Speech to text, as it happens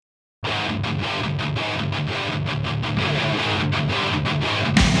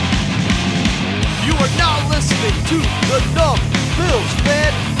You are now listening to the Numb Bills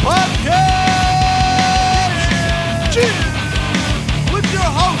Fan Podcast! Cheers! With your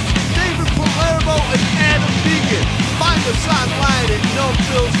hosts, David Palermo and Adam Deacon. Find us online at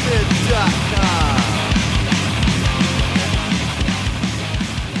numbbillsfan.com.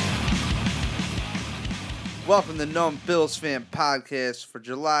 Welcome to Numb Bills Fan Podcast for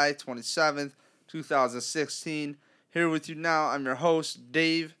July 27th, 2016. Here with you now, I'm your host,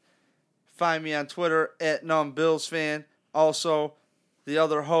 Dave. Find me on Twitter at NumbBillsFan. Also, the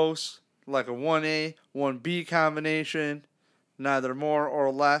other hosts, like a 1A, 1B combination, neither more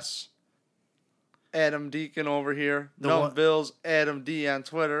or less. Adam Deacon over here. Bills, Adam D on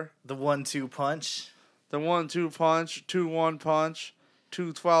Twitter. The 1-2 punch. The 1-2 punch, 2-1 punch,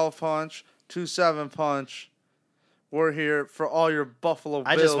 2-12 punch, 2-7 punch. We're here for all your Buffalo Bills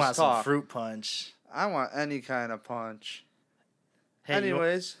talk. I just want some fruit punch. I want any kind of punch. Hey,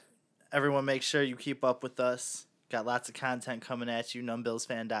 anyways. Everyone make sure you keep up with us. Got lots of content coming at you,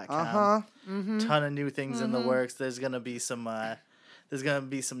 numbbillsfan.com. Ton of new things in the works. There's gonna be some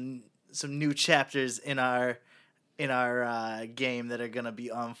new chapters in our game that are gonna be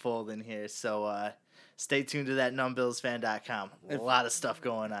unfolding here. So stay tuned to that numbbillsfan.com. A lot of stuff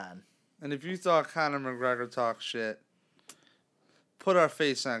going on. And if you thought Conor McGregor talked shit, put our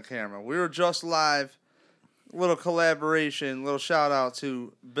face on camera. We were just live. Little collaboration, little shout out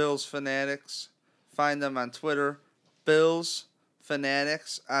to Bills Fanatics. Find them on Twitter, Bills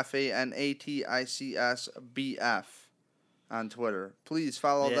Fanatics, FANATICSBF on Twitter. Please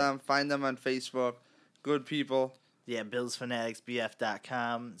follow them. Find them on Facebook. Good people. Yeah,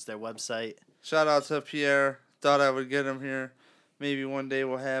 BillsFanaticsBF.com is their website. Shout out to Pierre. Thought I would get him here. Maybe one day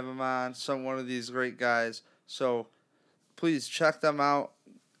we'll have him on. One of these great guys. So please check them out.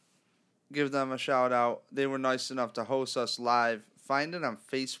 Give them a shout out. They were nice enough to host us live. Find it on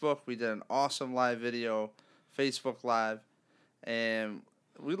Facebook. We did an awesome live video, Facebook Live, and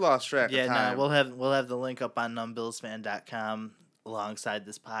we lost track of time. Yeah, we'll have the link up on numbbillsfan.com alongside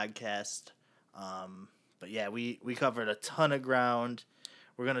this podcast. But yeah, we covered a ton of ground.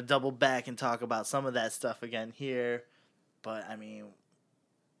 We're gonna double back and talk about some of that stuff again here. But I mean,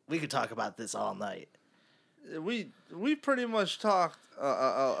 we could talk about this all night. We pretty much talked.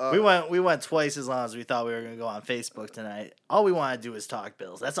 We went twice as long as we thought we were gonna go on Facebook tonight. All we want to do is talk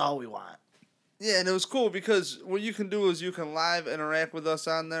Bills. That's all we want. Yeah, and it was cool because what you can do is you can live interact with us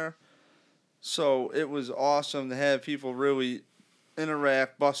on there. So it was awesome to have people really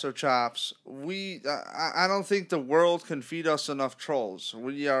interact, bust their chops. I don't think the world can feed us enough trolls.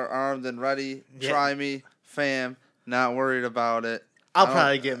 We are armed and ready. Yeah. Try me, fam. Not worried about it. I'll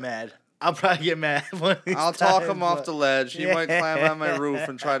probably get mad. I'll talk him off the ledge. He might climb on my roof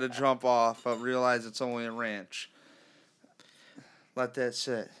and try to jump off, but realize it's only a ranch. Let that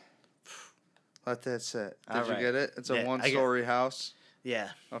sit. Did you get it? It's a one-story house? Yeah.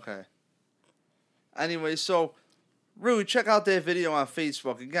 Okay. Anyway, so really check out that video on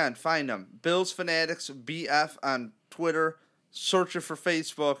Facebook. Again, find them. Bills Fanatics BF on Twitter. Search it for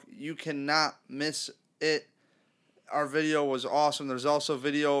Facebook. You cannot miss it. Our video was awesome. There's also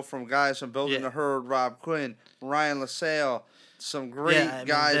video from guys from Building the Herd, Rob Quinn, Ryan LaSalle, some great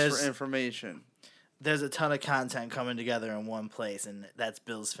guys for information. There's a ton of content coming together in one place, and that's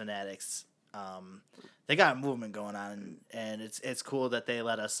Bills Fanatics. They got a movement going on, and it's cool that they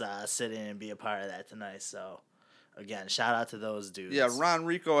let us sit in and be a part of that tonight. So, again, shout out to those dudes. Yeah, Ron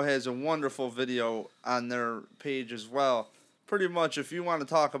Rico has a wonderful video on their page as well. Pretty much, if you want to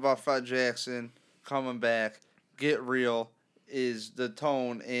talk about Fred Jackson coming back, get real is the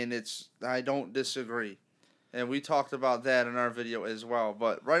tone, and I don't disagree. And we talked about that in our video as well.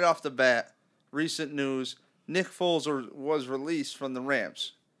 But right off the bat, recent news, Nick Foles was released from the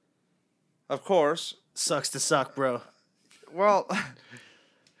Rams. Of course. Sucks to suck, bro. Well.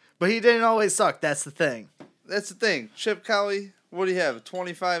 But he didn't always suck. That's the thing. Chip Kelly, what do you have?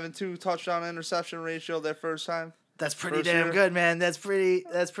 25-2 touchdown interception ratio that first time? That's pretty damn good, man. That's pretty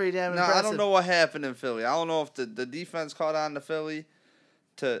damn impressive. I don't know what happened in Philly. I don't know if the defense caught on to Philly,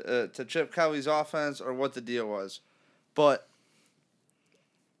 to Chip Kelly's offense, or what the deal was. But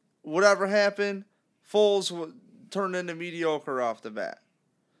whatever happened, Foles turned into mediocre off the bat.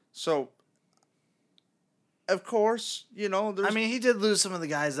 So, of course, he did lose some of the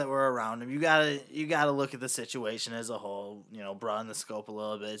guys that were around him. You gotta look at the situation as a whole. Broaden the scope a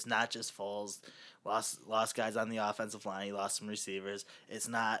little bit. It's not just Foles. Lost guys on the offensive line. He lost some receivers. It's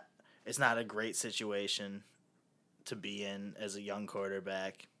not a great situation to be in as a young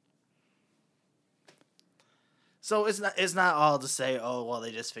quarterback. So it's not all to say, oh well,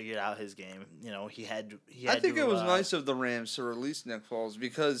 they just figured out his game. You know, he had. I think it was nice of the Rams to release Nick Foles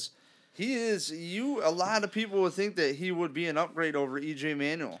because he is a lot of people would think that he would be an upgrade over EJ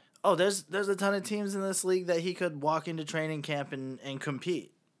Manuel. Oh, there's a ton of teams in this league that he could walk into training camp and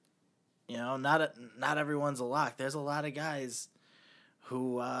compete. You know, not everyone's a lock. There's a lot of guys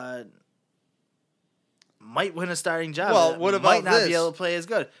who might win a starting job. Well, what about might not this? be able to play as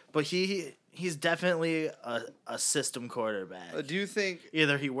good, but he's definitely a system quarterback. Do you think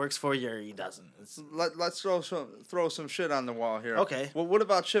either he works for you or he doesn't? Let's throw some shit on the wall here. Okay. Well, what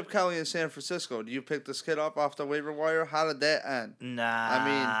about Chip Kelly in San Francisco? Do you pick this kid up off the waiver wire? How did that end? Nah,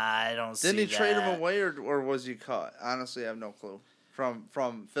 I don't see that. Didn't he trade him away or was he cut? Honestly, I have no clue.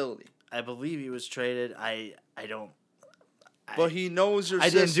 From Philly. I believe he was traded. I don't. But he knows your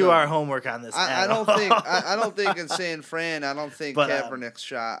system. I didn't do our homework on this. I don't think. I don't think in San Fran. I don't think Kaepernick's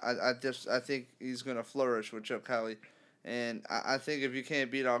shot. I think he's gonna flourish with Chip Kelly, and I think if you can't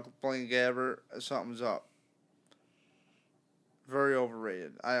beat out Blaine Gabbert, something's up. Very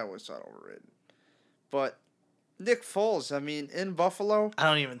overrated. I always thought overrated, but Nick Foles. I mean, in Buffalo. I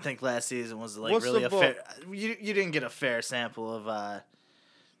don't even think last season was really a fair. You didn't get a fair sample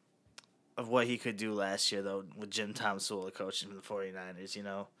of what he could do last year, though, with Jim Tom Sula coaching the 49ers, you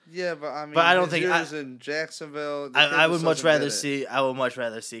know. Yeah, but I mean, I don't think years in Jacksonville. I would much rather see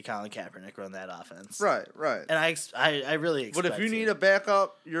Colin Kaepernick run that offense. Right. And I really expect. But if you need a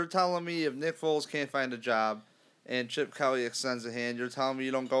backup, you're telling me if Nick Foles can't find a job, and Chip Kelly extends a hand, you're telling me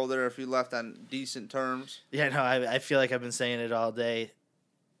you don't go there if you left on decent terms. Yeah, no, I feel like I've been saying it all day.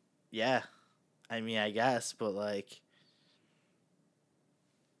 Yeah, I mean, I guess, but like.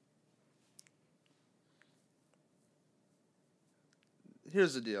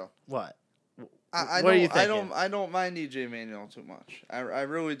 Here's the deal. What? What are you thinking? I don't mind EJ Manuel too much. I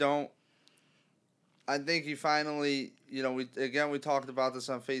really don't. I think he finally, we talked about this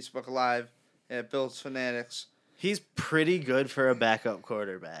on Facebook Live at Bills Fanatics. He's pretty good for a backup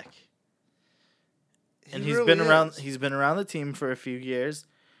quarterback. And he's really been around. is. He's been around the team for a few years.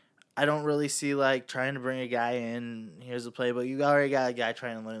 I don't really see trying to bring a guy in. Here's the playbook. You already got a guy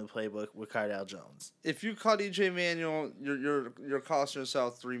trying to learn the playbook with Cardale Jones. If you cut EJ Manuel, you're costing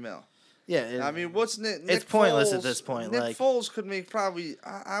yourself $3 million. Yeah, I mean, what's Nick? It's pointless at this point. Nick Foles could make probably,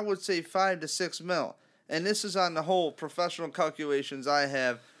 I would say, $5 to $6 million, and this is on the whole professional calculations I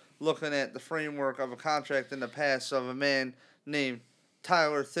have, looking at the framework of a contract in the past of a man named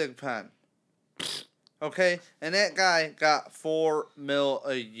Tyler Thigpen. Okay, and that guy got $4 million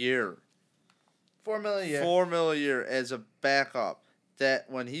a year. $4 million a year. $4 million a year as a backup. That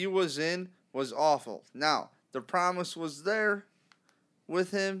when he was in was awful. Now the promise was there with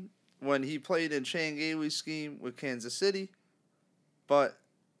him when he played in Chan Gailey's scheme with Kansas City, but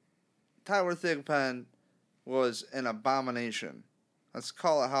Tyler Thigpen was an abomination. Let's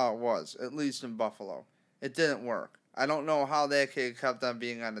call it how it was. At least in Buffalo, it didn't work. I don't know how that kid kept on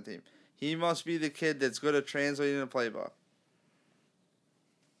being on the team. He must be the kid that's good at translating the playbook.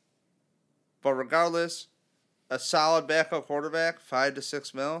 But regardless, a solid backup quarterback, $5 to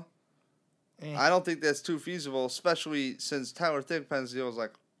 $6 million. I don't think that's too feasible, especially since Tyler Thigpen's deal was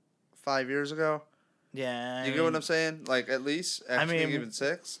 5 years ago. Yeah, You get what I'm saying? At least, actually, even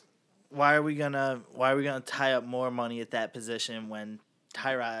 6. Why are we gonna tie up more money at that position when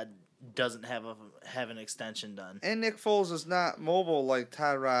Tyrod doesn't have an extension done? And Nick Foles is not mobile like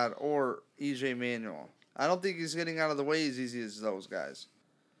Tyrod or EJ Manuel. I don't think he's getting out of the way as easy as those guys.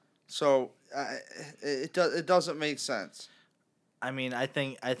 So it doesn't make sense. I mean, I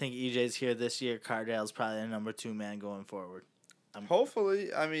think EJ's here this year. Cardale's probably the number 2 man going forward.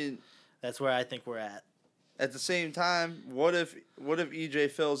 Hopefully, I mean, that's where I think we're at. At the same time, what if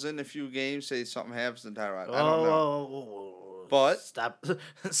EJ fills in a few games, say something happens to Tyrod? I don't know. But stop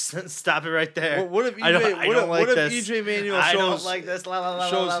it right there. What if EJ? I don't like what this. if EJ Manuel shows? I don't like this.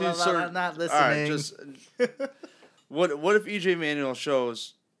 Shows he's not listening. All right, what if EJ Manuel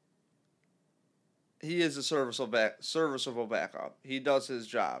shows? He is a serviceable backup. He does his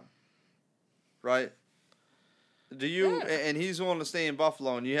job, right? Do you? Yeah. And he's willing to stay in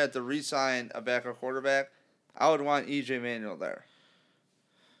Buffalo, and you had to re-sign a backup quarterback. I would want EJ Manuel there.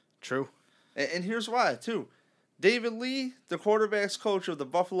 True. And here's why too. David Lee, the quarterback's coach of the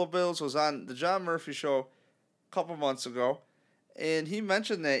Buffalo Bills, was on the John Murphy show a couple months ago, and he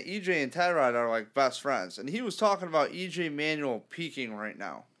mentioned that EJ and Tyrod are best friends, and he was talking about EJ Manuel peaking right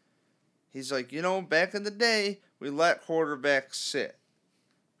now. He's like, back in the day, we let quarterbacks sit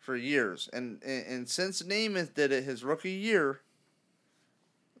for years, and since Namath did it his rookie year,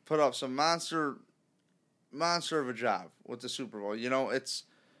 put up some monster of a job with the Super Bowl. It's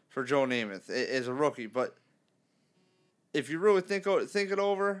for Joe Namath as a rookie, but if you really think it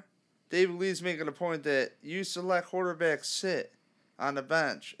over, David Lee's making a point that you used to let quarterbacks sit on the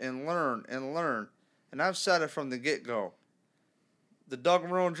bench and learn and learn. And I've said it from the get-go. The Doug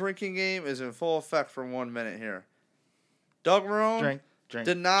Marrone drinking game is in full effect for 1 minute here. Doug Marrone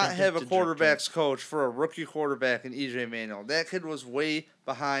did not have a quarterback's coach for a rookie quarterback in E.J. Manuel. That kid was way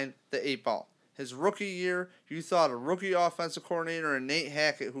behind the 8 ball. His rookie year, you thought a rookie offensive coordinator and Nate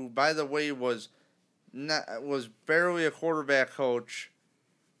Hackett, who, by the way, was barely a quarterback coach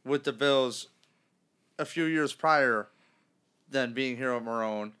with the Bills a few years prior than being here at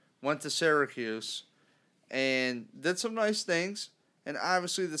Marrone, went to Syracuse and did some nice things, and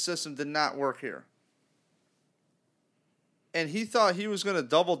obviously the system did not work here. And he thought he was going to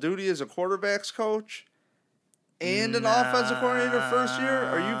double duty as a quarterback's coach and an offensive coordinator first year?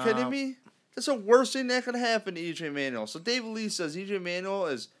 Are you kidding me? That's the worst thing that could happen to E.J. Manuel. So David Lee says E.J. Manuel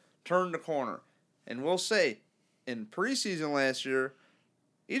has turned the corner. And we'll say, in preseason last year,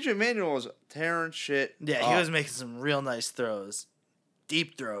 E.J. Manuel was tearing shit Yeah, he was making some real nice throws.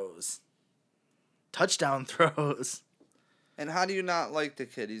 Deep throws. Touchdown throws. And how do you not like the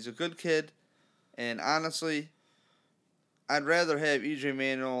kid? He's a good kid. And honestly, I'd rather have E.J.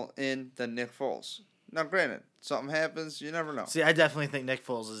 Manuel in than Nick Foles. Now, granted, something happens, you never know. See, I definitely think Nick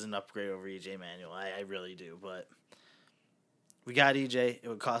Foles is an upgrade over E.J. Manuel. I really do, but we got E.J. It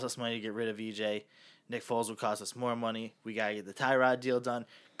would cost us money to get rid of E.J. Nick Foles would cost us more money. We got to get the Tyrod deal done.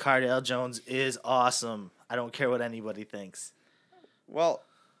 Cardale Jones is awesome. I don't care what anybody thinks. Well,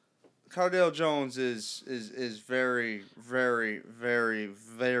 Cardale Jones is very, very, very,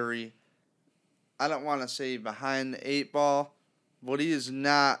 very, I don't want to say behind the 8 ball, but he is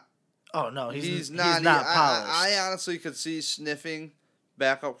not. Oh, no, he's not not polished. I honestly could see sniffing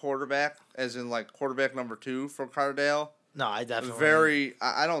backup quarterback, as in like quarterback number 2 for Cardale. No, I definitely.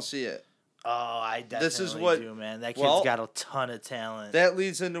 I don't see it. Oh, I definitely do, man. That kid's got a ton of talent. That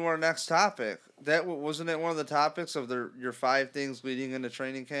leads into our next topic. That wasn't it one of the topics of your 5 things leading into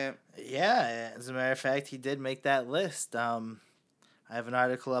training camp? Yeah, as a matter of fact, he did make that list. I have an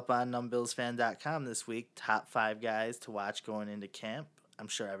article up on numbillsfan.com this week, top 5 guys to watch going into camp. I'm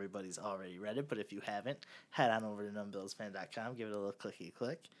sure everybody's already read it, but if you haven't, head on over to numbillsfan.com, give it a little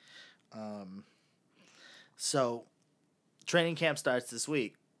clicky-click. So, training camp starts this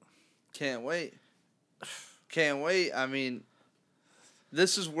week. Can't wait. Can't wait. I mean,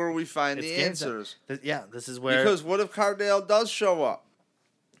 this is where we find the answers. This is where... Because what if Cardale does show up?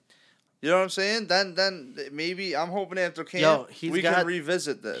 You know what I'm saying? Then maybe I'm hoping after camp we can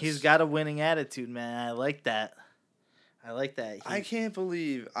revisit this. He's got a winning attitude, man. I like that. I can't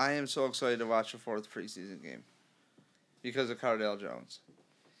believe I am so excited to watch the 4th preseason game because of Cardale Jones.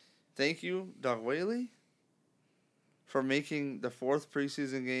 Thank you, Doug Whaley, for making the 4th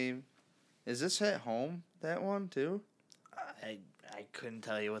preseason game. Is this at home, that one, too? I couldn't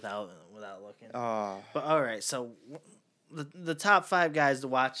tell you without looking. Oh. But all right, so the top 5 guys to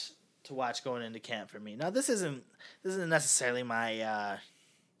watch going into camp for me. Now this isn't necessarily my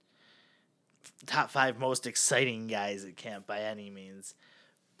top 5 most exciting guys at camp by any means,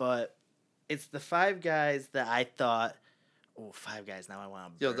 but it's the 5 guys that I thought. Oh, 5 guys! Now I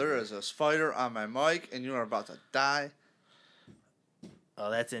want to. Yo, there is a spider on my mic, and you are about to die. Oh,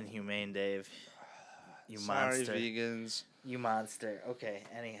 that's inhumane, Dave. You Sorry, monster. Vegans. You monster. Okay.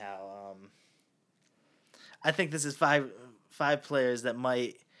 Anyhow, I think this is five players that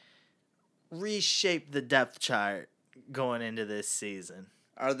might reshape the depth chart going into this season.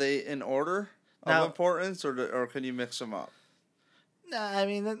 Are they in order of importance, or can you mix them up? Nah, I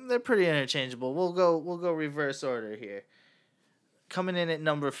mean they're pretty interchangeable. We'll go reverse order here. Coming in at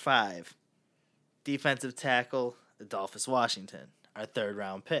number 5, defensive tackle Adolphus Washington, our 3rd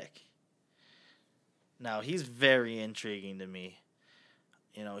round pick. Now he's very intriguing to me.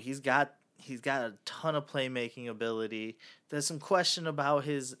 You know, he's got a ton of playmaking ability. There's some question about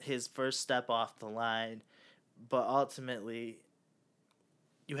his first step off the line, but ultimately,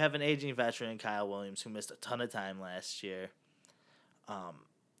 you have an aging veteran, Kyle Williams, who missed a ton of time last year.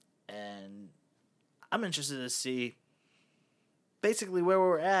 And I'm interested to see basically where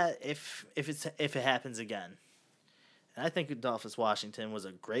we're at if it happens again. And I think Adolphus Washington was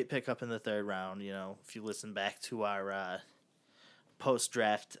a great pickup in the 3rd round. You know, if you listen back to our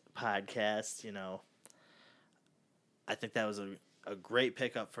post-draft podcast, you know, I think that was a great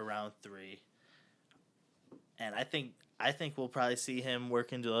pickup for round 3. And I think we'll probably see him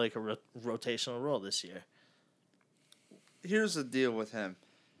work into like a rotational role this year. Here's the deal with him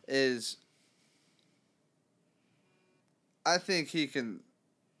is I think he can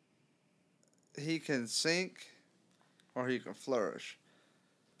sink or he can flourish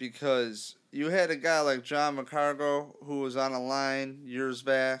because you had a guy like John McCargo who was on a line years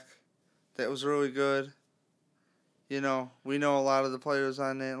back that was really good. You know, we know a lot of the players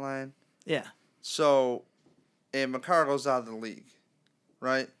on that line. Yeah. So, and McCargo's out of the league,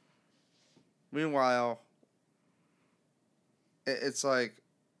 right? Meanwhile, it's like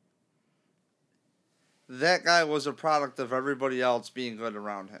that guy was a product of everybody else being good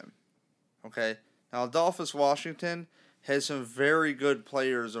around him. Okay? Now, Adolphus Washington has some very good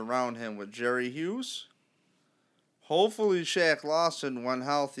players around him with Jerry Hughes. Hopefully, Shaq Lawson when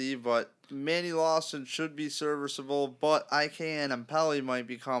healthy, but Manny Lawson should be serviceable. But IKN and Pelly might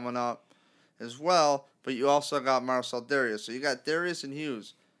be coming up as well. But you also got Marcel Darius. So you got Darius and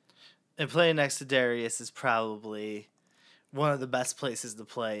Hughes. And playing next to Darius is probably one of the best places to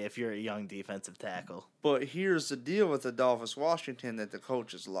play if you're a young defensive tackle. But here's the deal with Adolphus Washington that the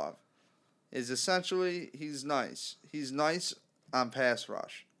coaches love. Is essentially he's nice. He's nice on pass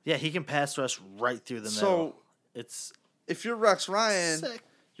rush. Yeah, he can pass rush right through the middle. So it's if you're Rex Ryan, sick.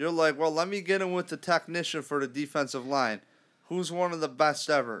 You're like, well, let me get him with the technician for the defensive line. Who's one of the best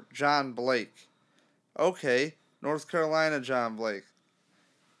ever? John Blake. Okay, North Carolina John Blake.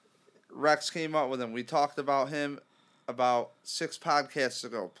 Rex came up with him. We talked about him about 6 podcasts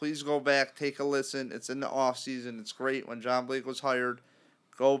ago. Please go back, take a listen. It's in the off season. It's great when John Blake was hired.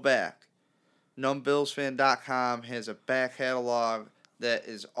 Go back. NumbBillsFan.com has a back catalog that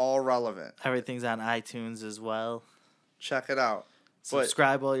is all relevant. Everything's on iTunes as well. Check it out.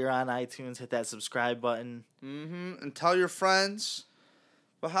 Subscribe while you're on iTunes. Hit that subscribe button. And tell your friends.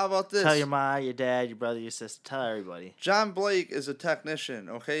 But how about this? Tell your mom, your dad, your brother, your sister. Tell everybody. John Blake is a technician,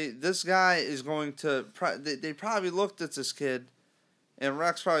 okay? This guy is going to... They probably looked at this kid, and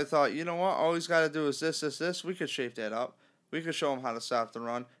Rex probably thought, you know what? All he's got to do is this. We could shape that up. We could show him how to stop the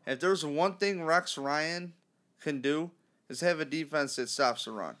run. If there's one thing Rex Ryan can do, is have a defense that stops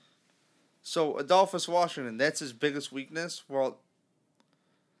the run. So, Adolphus Washington, that's his biggest weakness. Well,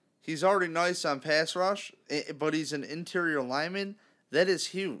 he's already nice on pass rush, but he's an interior lineman. That is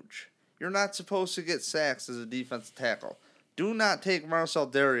huge. You're not supposed to get sacks as a defensive tackle. Do not take Marcel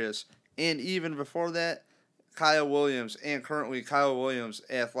Darius, and even before that, Kyle Williams, and currently Kyle Williams'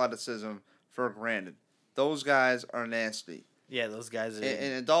 athleticism for granted. Those guys are nasty. Yeah, those guys are...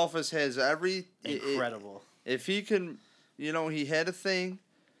 And Adolphus has every... incredible. If he can... You know, he had a thing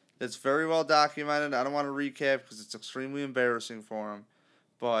that's very well documented. I don't want to recap because it's extremely embarrassing for him.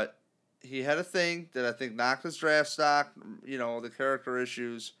 But he had a thing that I think knocked his draft stock, you know, the character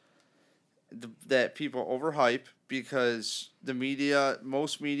issues that people overhype because the media,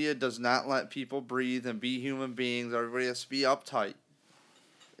 most media does not let people breathe and be human beings. Everybody has to be uptight.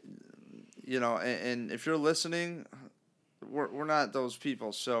 You know, and if you're listening, we're not those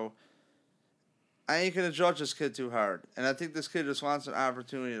people. So I ain't going to judge this kid too hard. And I think this kid just wants an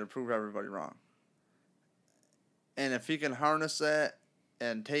opportunity to prove everybody wrong. And if he can harness that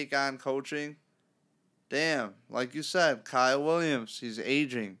and take on coaching, damn, like you said, Kyle Williams, he's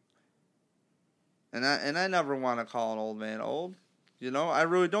aging. And I never want to call an old man old. You know, I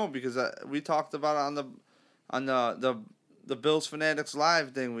really don't because we talked about it on the Bills Fanatics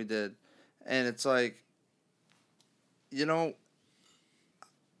Live thing we did. And it's like, you know,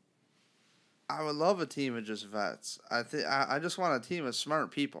 I would love a team of just vets. I just want a team of smart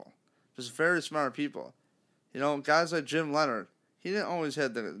people. Just very smart people. You know, guys like Jim Leonard, he didn't always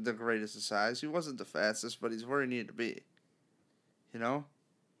have the greatest of size. He wasn't the fastest, but he's where he needed to be. You know?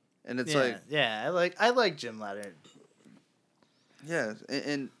 And it's I like Jim Leonard. Yeah,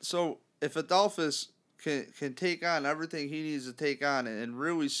 and so if Adolphus can take on everything he needs to take on and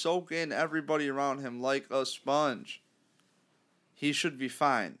really soak in everybody around him like a sponge, he should be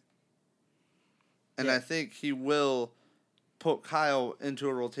fine. And I think he will put Kyle into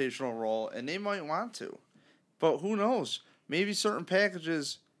a rotational role, and they might want to. But who knows? Maybe certain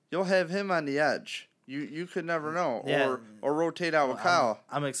packages, you'll have him on the edge. You could never know. Yeah. Or rotate out with Kyle.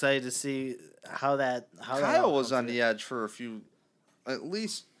 I'm excited to see how Kyle was on the edge for at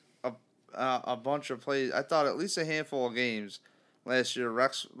least a bunch of plays. I thought at least a handful of games last year.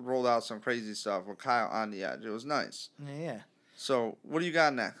 Rex rolled out some crazy stuff with Kyle on the edge. It was nice. Yeah. So, what do you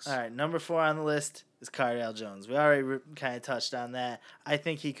got next? All right, number 4 on the list is Cardale Jones. We already kind of touched on that. I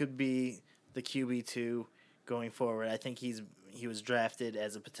think he could be the QB2 going forward. I think he was drafted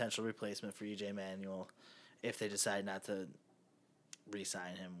as a potential replacement for EJ Manuel if they decide not to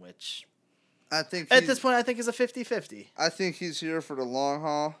re-sign him, which I think at this point I think is a 50-50. I think he's here for the long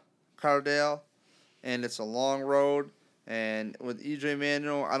haul, Cardale, and it's a long road. And with EJ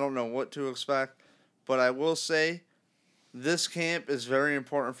Manuel, I don't know what to expect, but I will say this camp is very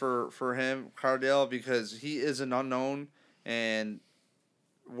important for him, Cardale, because he is an unknown, and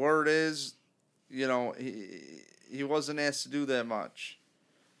word is, he wasn't asked to do that much.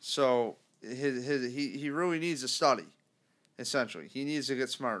 So he really needs to study, essentially. He needs to get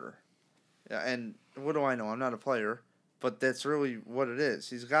smarter. Yeah, and what do I know? I'm not a player, but that's really what it is.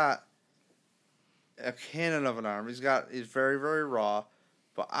 He's got a cannon of an arm. He's very, very raw,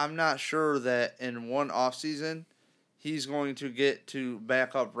 but I'm not sure that in one offseason he's going to get to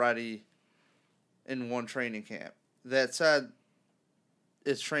backup ready in one training camp. That said,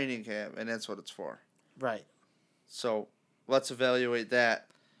 it's training camp, and that's what it's for. Right. So let's evaluate that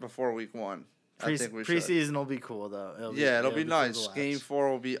before week 1. I think we should. Preseason will be cool, though. It'll be nice. Cool. Game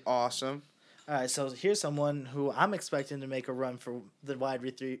 4 will be awesome. All right, so here's someone who I'm expecting to make a run for the wide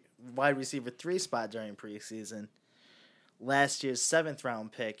receiver 3 spot during preseason. Last year's 7th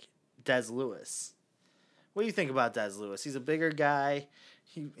round pick, Dez Lewis. What do you think about Dez Lewis? He's a bigger guy.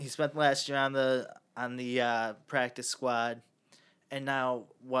 He spent last year on the practice squad, and now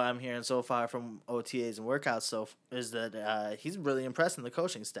what I'm hearing so far from OTAs and workouts is that he's really impressing the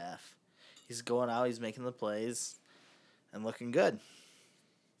coaching staff. He's going out, he's making the plays, and looking good.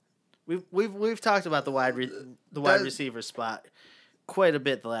 We've talked about the wide receiver spot quite a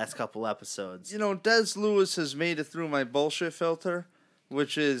bit the last couple episodes. Dez Lewis has made it through my bullshit filter,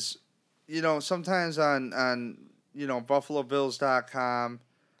 which is, sometimes on BuffaloBills.com,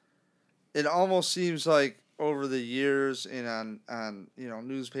 it almost seems like over the years and on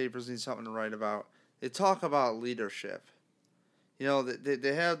newspapers need something to write about, they talk about leadership. They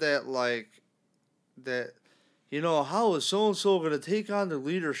have that how is so-and-so going to take on the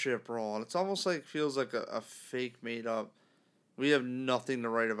leadership role? And it's almost feels like a fake made up, we have nothing to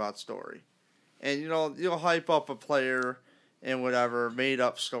write about story. And, you'll hype up a player and whatever, made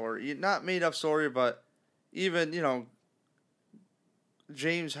up story. Not made up story, but even,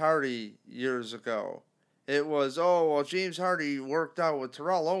 James Hardy years ago. It was, James Hardy worked out with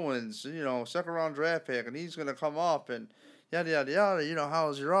Terrell Owens, 2nd round draft pick, and he's going to come up and yada, yada, yada. How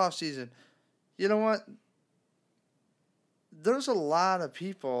was your off season? You know what? There's a lot of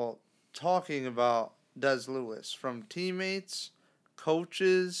people talking about Dez Lewis, from teammates,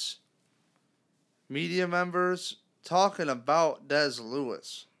 coaches, media members, talking about Dez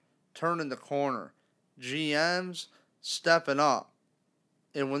Lewis, turning the corner, GMs stepping up.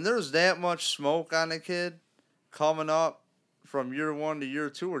 And when there's that much smoke on a kid coming up from year 1 to year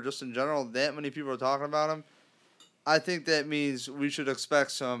 2, or just in general, that many people are talking about him, I think that means we should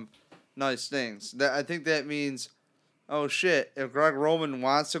expect some nice things. I think that means, oh shit, if Greg Roman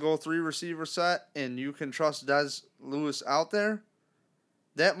wants to go 3 receiver set and you can trust Dez Lewis out there,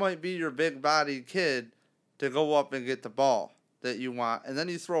 that might be your big-bodied kid to go up and get the ball that you want. And then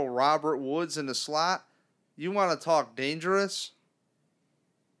you throw Robert Woods in the slot. You want to talk dangerous?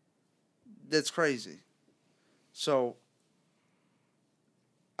 That's crazy. So,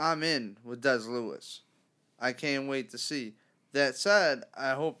 I'm in with Dez Lewis. I can't wait to see. That said,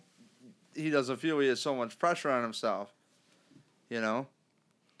 I hope he doesn't feel he has so much pressure on himself. Yeah,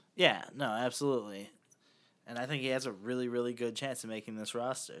 no, absolutely. And I think he has a really, really good chance of making this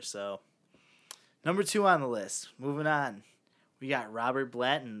roster. So, number 2 on the list. Moving on. We got Robert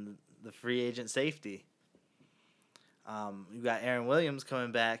Blanton, the free agent safety. We got Aaron Williams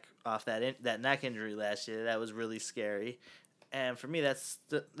coming back off that neck injury last year. That was really scary. And for me, that's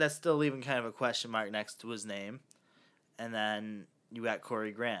still leaving kind of a question mark next to his name. And then you got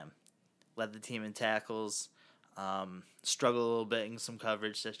Corey Graham. Led the team in tackles. Struggled a little bit in some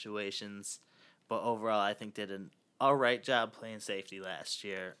coverage situations. But overall, I think did an all right job playing safety last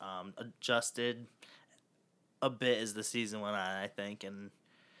year. Adjusted a bit as the season went on, I think. And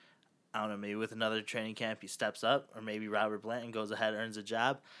I don't know, maybe with another training camp he steps up. Or maybe Robert Blanton goes ahead and earns a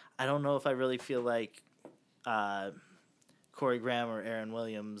job. I don't know if I really feel like Corey Graham or Aaron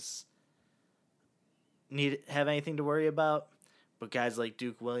Williams have anything to worry about. But guys like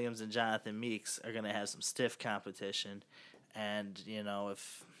Duke Williams and Jonathan Meeks are going to have some stiff competition. And,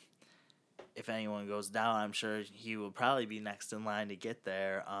 if anyone goes down, I'm sure he will probably be next in line to get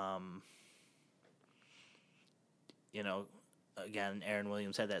there. Again, Aaron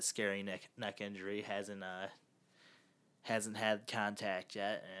Williams had that scary neck injury, hasn't had contact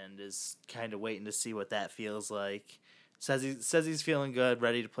yet, and is kind of waiting to see what that feels like. Says he's feeling good,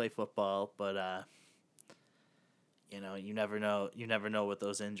 ready to play football, but you never know. You never know with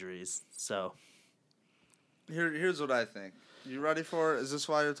those injuries. So here's what I think. You ready for it? Is this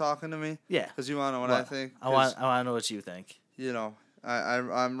why you're talking to me? Yeah. Because you want to know what I think? I want to know what you think.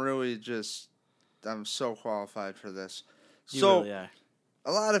 I'm really I'm so qualified for this. You really are.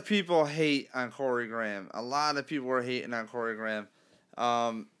 A lot of people hate on Corey Graham. A lot of people are hating on Corey Graham.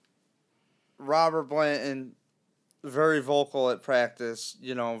 Robert Blanton, very vocal at practice.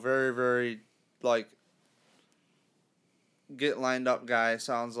 Very, very, like, get lined up guy.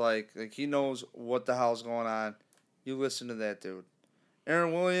 Sounds like he knows what the hell's going on. You listen to that dude.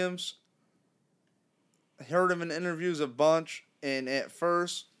 Aaron Williams, heard him in interviews a bunch, and at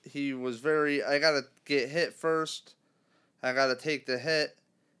first he was very, I gotta get hit first. I gotta take the hit,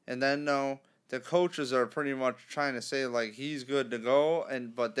 and then no. The coaches are pretty much trying to say like he's good to go,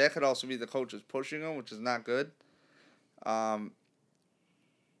 but that could also be the coaches pushing him, which is not good. The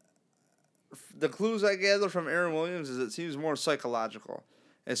clues I gather from Aaron Williams is it seems more psychological.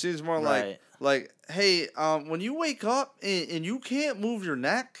 It seems more like hey, when you wake up and you can't move your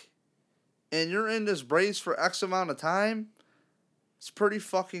neck, and you're in this brace for X amount of time, it's pretty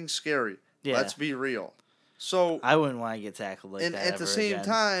fucking scary. Yeah. Let's be real. So I wouldn't want to get tackled like that. And at the same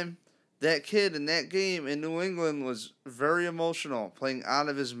time, that kid in that game in New England was very emotional, playing out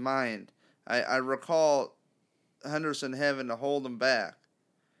of his mind. I recall Henderson having to hold him back.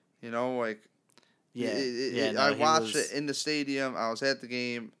 I watched it in the stadium. I was at the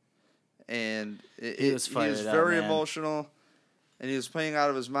game, and he was very emotional, and he was playing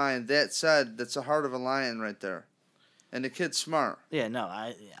out of his mind. That said, that's the heart of a lion right there. And the kid's smart. Yeah, no,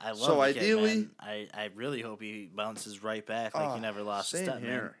 I love the kid, man. I really hope he bounces right back like he never lost a step,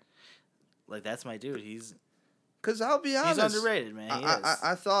 man. Like, that's my dude. Because I'll be honest. He's underrated, man.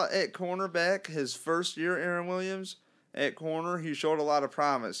 I thought at cornerback, his first year, Aaron Williams, at corner, he showed a lot of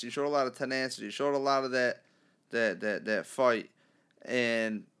promise. He showed a lot of tenacity. He showed a lot of that fight.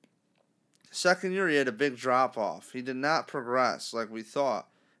 And second year, he had a big drop-off. He did not progress like we thought.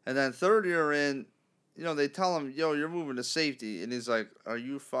 And then third year in, they tell him, yo, you're moving to safety. And he's like, are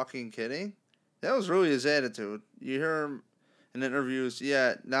you fucking kidding? That was really his attitude. You hear him in interviews,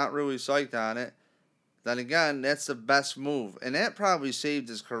 not really psyched on it. Then again, that's the best move. And that probably saved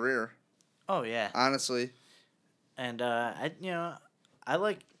his career. Oh, yeah. Honestly. And, I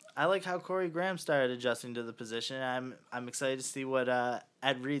like how Corey Graham started adjusting to the position. I'm excited to see what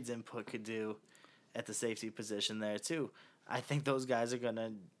Ed Reed's input could do at the safety position there, too. I think those guys are going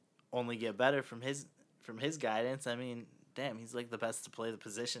to only get better from his guidance. I mean, damn, he's like the best to play the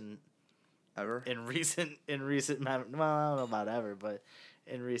position ever in recent memory. Well, I don't know about ever, but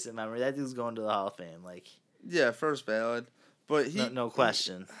in recent memory, that dude's going to the Hall of Fame. Like, yeah, first ballot, but no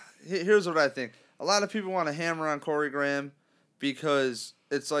question. Here's what I think: a lot of people want to hammer on Corey Graham because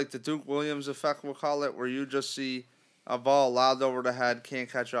it's like the Duke Williams effect, we'll call it, where you just see a ball lobbed over the head,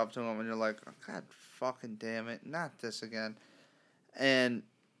 can't catch up to him, and you're like, oh, God fucking damn it, not this again. And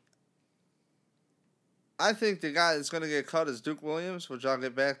I think the guy that's going to get cut is Duke Williams, which I'll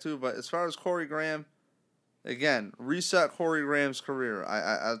get back to. But as far as Corey Graham, again, reset Corey Graham's career.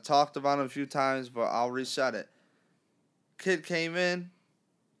 I talked about him a few times, but I'll reset it. Kid came in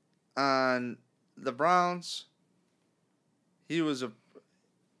on the Browns. He was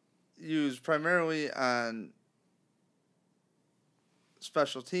primarily on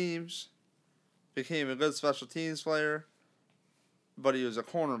special teams. Became a good special teams player, but he was a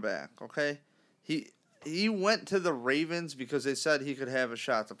cornerback. Okay, He went to the Ravens because they said he could have a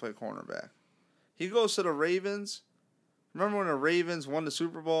shot to play cornerback. He goes to the Ravens. Remember when the Ravens won the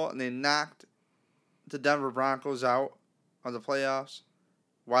Super Bowl and they knocked the Denver Broncos out of the playoffs?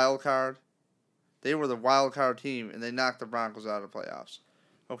 Wild card. They were the wild card team and they knocked the Broncos out of the playoffs.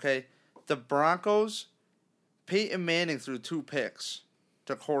 Okay? The Broncos, Peyton Manning threw 2 picks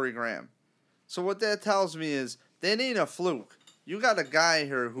to Corey Graham. So what that tells me is that ain't a fluke. You got a guy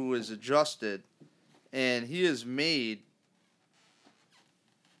here who is adjusted. And he has made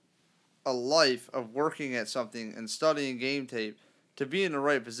a life of working at something and studying game tape to be in the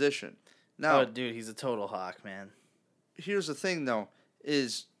right position. Now, dude, he's a total hawk, man. Here's the thing, though,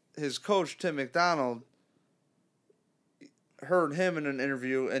 is his coach, Tim McDonald, heard him in an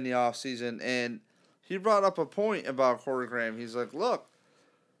interview in the offseason, and he brought up a point about Corey Graham. He's like, look,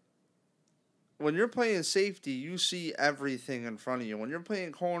 when you're playing safety, you see everything in front of you. When you're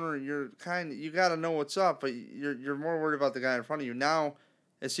playing corner, you got to know what's up, but you're more worried about the guy in front of you. Now,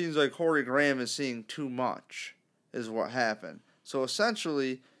 it seems like Corey Graham is seeing too much, is what happened. So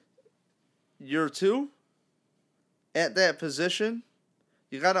essentially, year 2, at that position,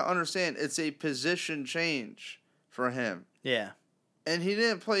 you got to understand it's a position change for him. Yeah. And he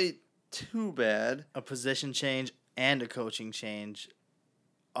didn't play too bad. A position change and a coaching change,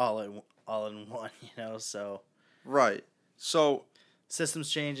 all in one, so. Right. So. Systems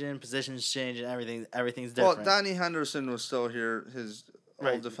changing, positions changing, everything's different. Well, Donnie Henderson was still here, his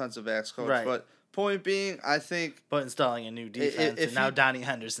old defensive backs coach. Right. But point being, I think. But installing a new defense, and now Donnie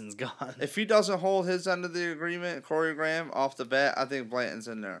Henderson's gone. If he doesn't hold his end of the agreement, Corey Graham, off the bat, I think Blanton's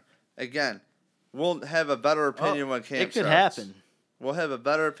in there. Again, we'll have a better opinion when camp it could starts. happen. We'll have a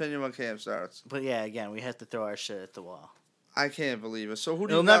better opinion when camp starts. But yeah, again, we have to throw our shit at the wall. I can't believe it. So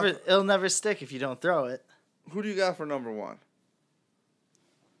It'll never stick if you don't throw it. Who do you got for number 1?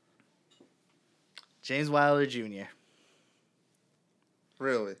 James Wilder Jr.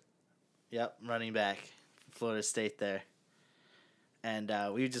 Really? Yep, running back, Florida State there. And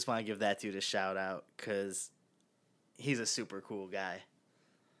we just want to give that dude a shout out because he's a super cool guy.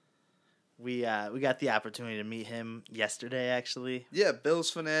 We got the opportunity to meet him yesterday, actually. Yeah,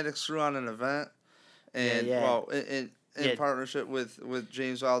 Bills Fanatics threw on an event, and in partnership with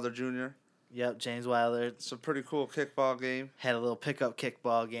James Wilder Jr. Yep, James Wilder. It's a pretty cool kickball game. Had a little pickup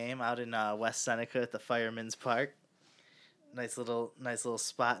kickball game out in West Seneca at the Fireman's Park. Nice little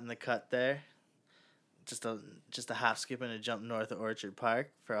spot in the cut there. Just a hop, skip, and a jump north of Orchard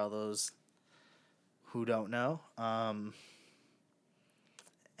Park for all those who don't know.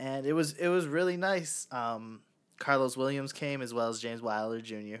 And it was really nice. Carlos Williams came as well as James Wilder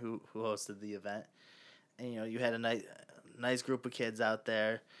Jr. who hosted the event, and you had a nice group of kids out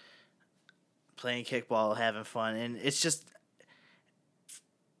there playing kickball, having fun, and it's just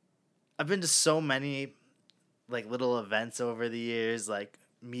I've been to so many like little events over the years, like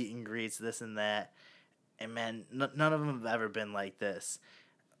meet and greets, this and that, and man, none of them have ever been like this.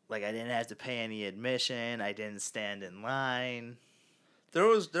 Like I didn't have to pay any admission. I didn't stand in line. There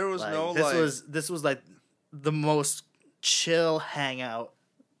was like, no this was like the most chill hangout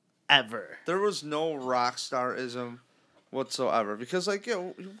ever. There was no rock starism whatsoever because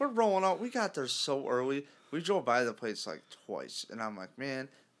we're rolling out. We got there so early. We drove by the place like twice, and I'm like, man,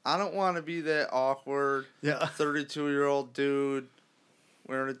 I don't want to be that awkward 32-year-old dude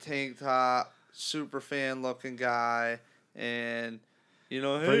wearing a tank top, super fan looking guy, and hey,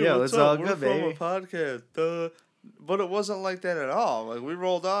 what's it's up? all We're good, from baby. a podcast. Duh. But it wasn't like that at all. Like we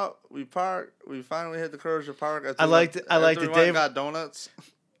rolled up, we parked, we finally had the courage to park. I liked it. Dave got donuts.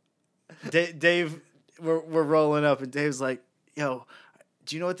 Dave, we're rolling up, and Dave's like, "Yo,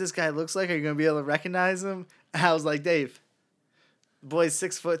 do you know what this guy looks like? Are you gonna be able to recognize him?" And I was like, "Dave, boy's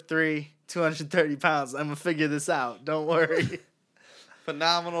 6'3", 230 pounds. I'm gonna figure this out. Don't worry."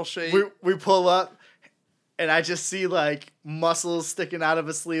 Phenomenal shape. We pull up, and I just see like muscles sticking out of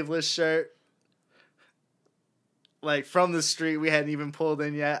a sleeveless shirt. Like from the street, we hadn't even pulled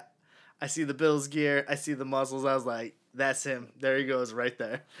in yet. I see the Bills gear. I see the muscles. I was like, "That's him. There he goes, right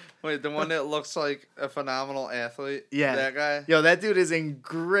there." Wait, the one that looks like a phenomenal athlete? Yeah. That guy? Yo, that dude is in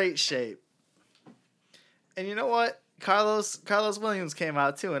great shape. And you know what? Carlos Williams came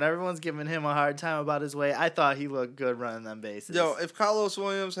out too, and everyone's giving him a hard time about his weight. I thought he looked good running them bases. Yo, if Carlos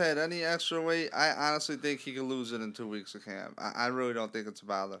Williams had any extra weight, I honestly think he could lose it in 2 weeks of camp. I really don't think it's a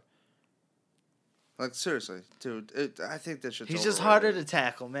bother. Like, seriously, dude, I think that shit's He's just harder to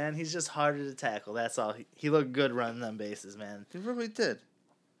tackle, man. He's just harder to tackle. That's all. He looked good running them bases, man. He really did.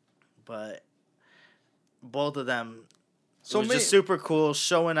 But both of them, so it was just super cool,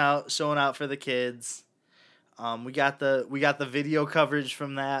 showing out for the kids. We got the video coverage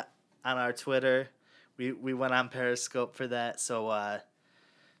from that on our Twitter. We went on Periscope for that, so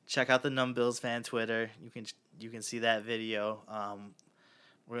check out the Numb Bills fan Twitter. You can see that video.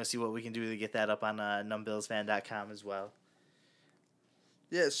 We're going to see what we can do to get that up on numbbillsfan.com as well.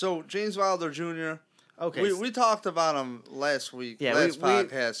 Yeah, so James Wilder Jr. Okay. We talked about him last week,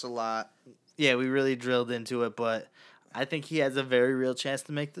 podcast a lot. Yeah, we really drilled into it, but I think he has a very real chance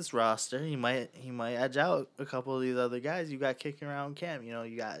to make this roster. He might edge out a couple of these other guys you got kicking around camp.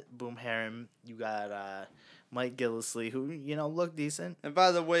 You got Boom Herron, you got Mike Gillislee, who look decent. And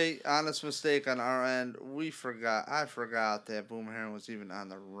by the way, honest mistake on our end, I forgot that Boom Herron was even on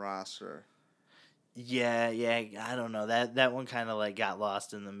the roster. Yeah, I don't know. That one kind of got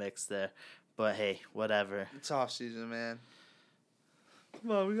lost in the mix there. But hey, whatever. It's off season, man.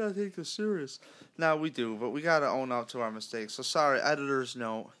 Come on, we gotta take this serious. Now we do, but we gotta own up to our mistakes. So sorry, editor's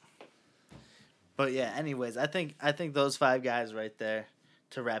note. But yeah, anyways, I think those 5 guys right there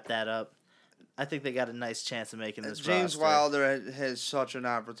to wrap that up. I think they got a nice chance of making this James roster. Wilder has such an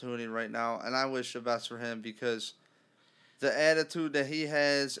opportunity right now, and I wish the best for him because the attitude that he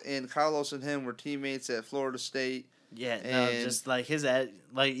has, and Carlos and him were teammates at Florida State. Yeah, just his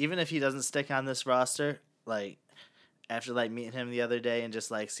even if he doesn't stick on this roster, after meeting him the other day and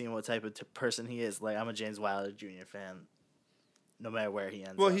just seeing what type of person he is, I'm a James Wilder Jr. fan, no matter where he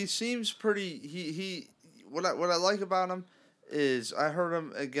ends up. Well, he seems pretty. What I like about him is I heard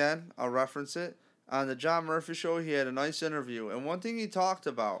him again. I'll reference it on the John Murphy show. He had a nice interview, and one thing he talked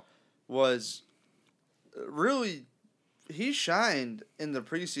about was really he shined in the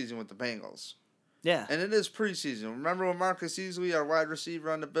preseason with the Bengals. Yeah. And it is preseason. Remember when Marcus Easley, our wide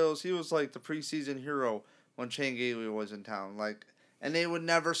receiver on the Bills, he was like the preseason hero when Chan Gailey was in town. And they would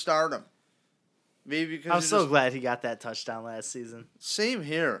never start him. Maybe because I'm so glad he got that touchdown last season. Same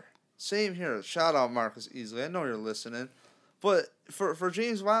here. Shout out Marcus Easley. I know you're listening. But for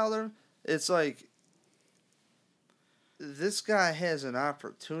James Wilder, it's like this guy has an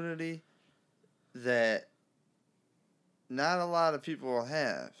opportunity that not a lot of people will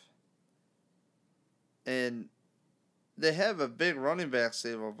have. And they have a big running back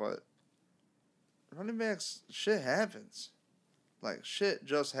stable, but running backs, shit happens. Like, shit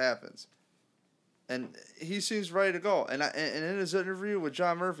just happens. And he seems ready to go. And in his interview with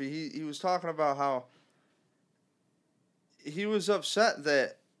John Murphy, he was talking about how he was upset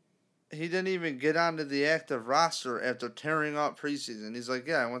that he didn't even get onto the active roster after tearing up preseason. He's like,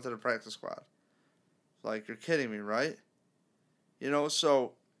 yeah, I went to the practice squad. Like, you're kidding me, right?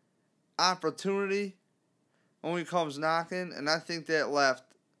 So opportunity only comes knocking, and I think that left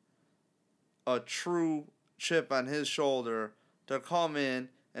a true chip on his shoulder to come in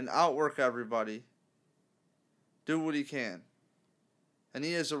and outwork everybody, do what he can. And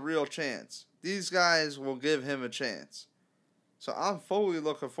he has a real chance. These guys will give him a chance. So I'm fully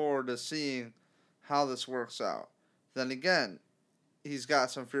looking forward to seeing how this works out. Then again, he's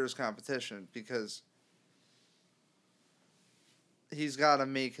got some fierce competition because he's got to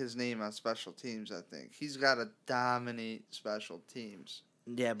make his name on special teams, I think. He's got to dominate special teams.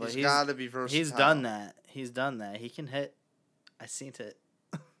 Yeah, but he's got to be versatile. He's done that. He can hit. I seen it.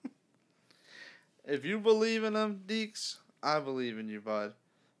 If you believe in him, Deeks, I believe in you, bud.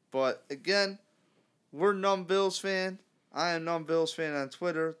 But again, we're Numb Bills fan. I am Numb Bills fan on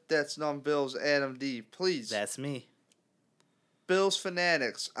Twitter. That's Numb Bills Adam D. Please. That's me. Bills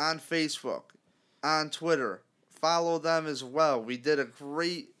Fanatics on Facebook, on Twitter. Follow them as well. We did a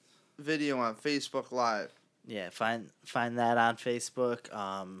great video on Facebook Live. Yeah, find that on Facebook.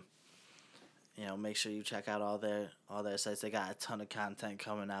 Make sure you check out all their sites. They got a ton of content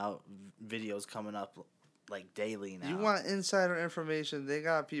coming out, videos coming up like daily now. You want insider information? They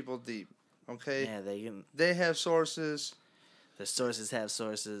got people deep. Okay. Yeah, They have sources. Their sources have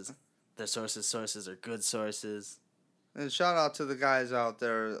sources. Their sources are good sources. And shout out to the guys out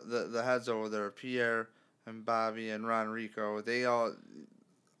there, the heads over there, Pierre and Bobby and Ron Rico. They all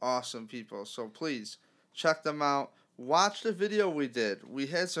awesome people. So please check them out. Watch the video we did. We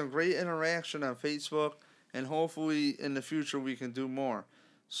had some great interaction on Facebook, and hopefully in the future we can do more.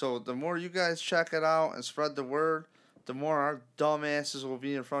 So the more you guys check it out and spread the word, the more our dumbasses will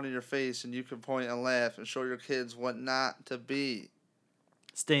be in front of your face, and you can point and laugh and show your kids what not to be.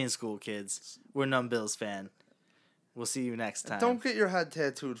 Stay in school, kids. We're Numb Bills fan. We'll see you next time. Don't get your head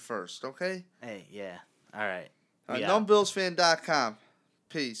tattooed first, okay? Hey, yeah. All right. NumbBillsFan.com.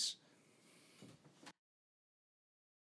 Peace.